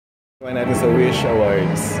Natin sa Wish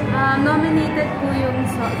Awards. Nominated po yung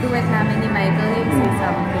duet namin ni Michael, yung Say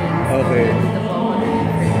Something. Okay. Dito po ako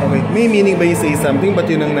na-different. Okay. May meaning ba yung Say Something? Ba't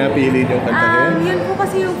yun ang napili niyong kantahin? Yun po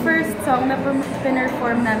kasi yung first song na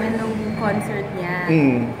pinerform namin nung concert niya.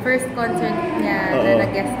 First concert niya na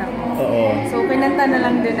nag-guest ako. So, pinanta na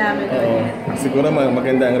lang din namin ulit. Siguro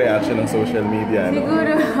maganda ang reaction ng social media.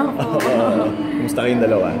 Siguro po. Kumusta kayong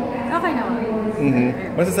dalawa? Okay naman.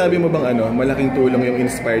 Masasabi mo bang malaking tulong yung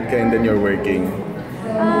inspired ka and then you're working?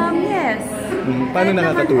 Yes. Paano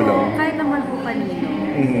nakakatulong? Kahit naman po kanino.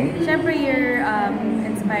 Siyempre, you're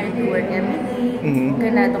inspired to work every day.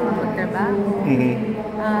 Ganado ka magtrabaho.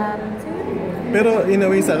 Pero in a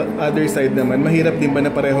way, sa other side naman, mahirap din ba na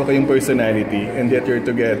pareho kayong personality and yet you're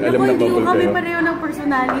together? Alam na couple kayo. Hindi kami pareho ng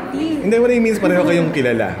personality. Hindi, what I mean is pareho kayong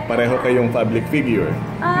kilala. Pareho kayong public figure.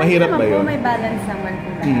 Mahirap ba yun? May balance naman po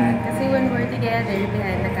lahat. Kasi when we're together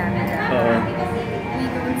behind the camera,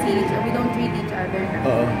 we don't treat each other na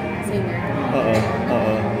singer.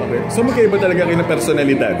 Okay. So magkaiba talaga kayo ng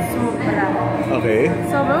personalidad? Sobra. Okay.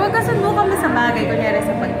 Sobra. Magkasundo kami sa bagay. Kunyari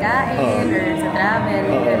sa pagkain or sa travel.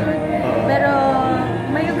 Pero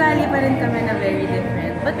may ugali pa rin kami na very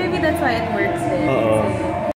different. But maybe that's why it works din.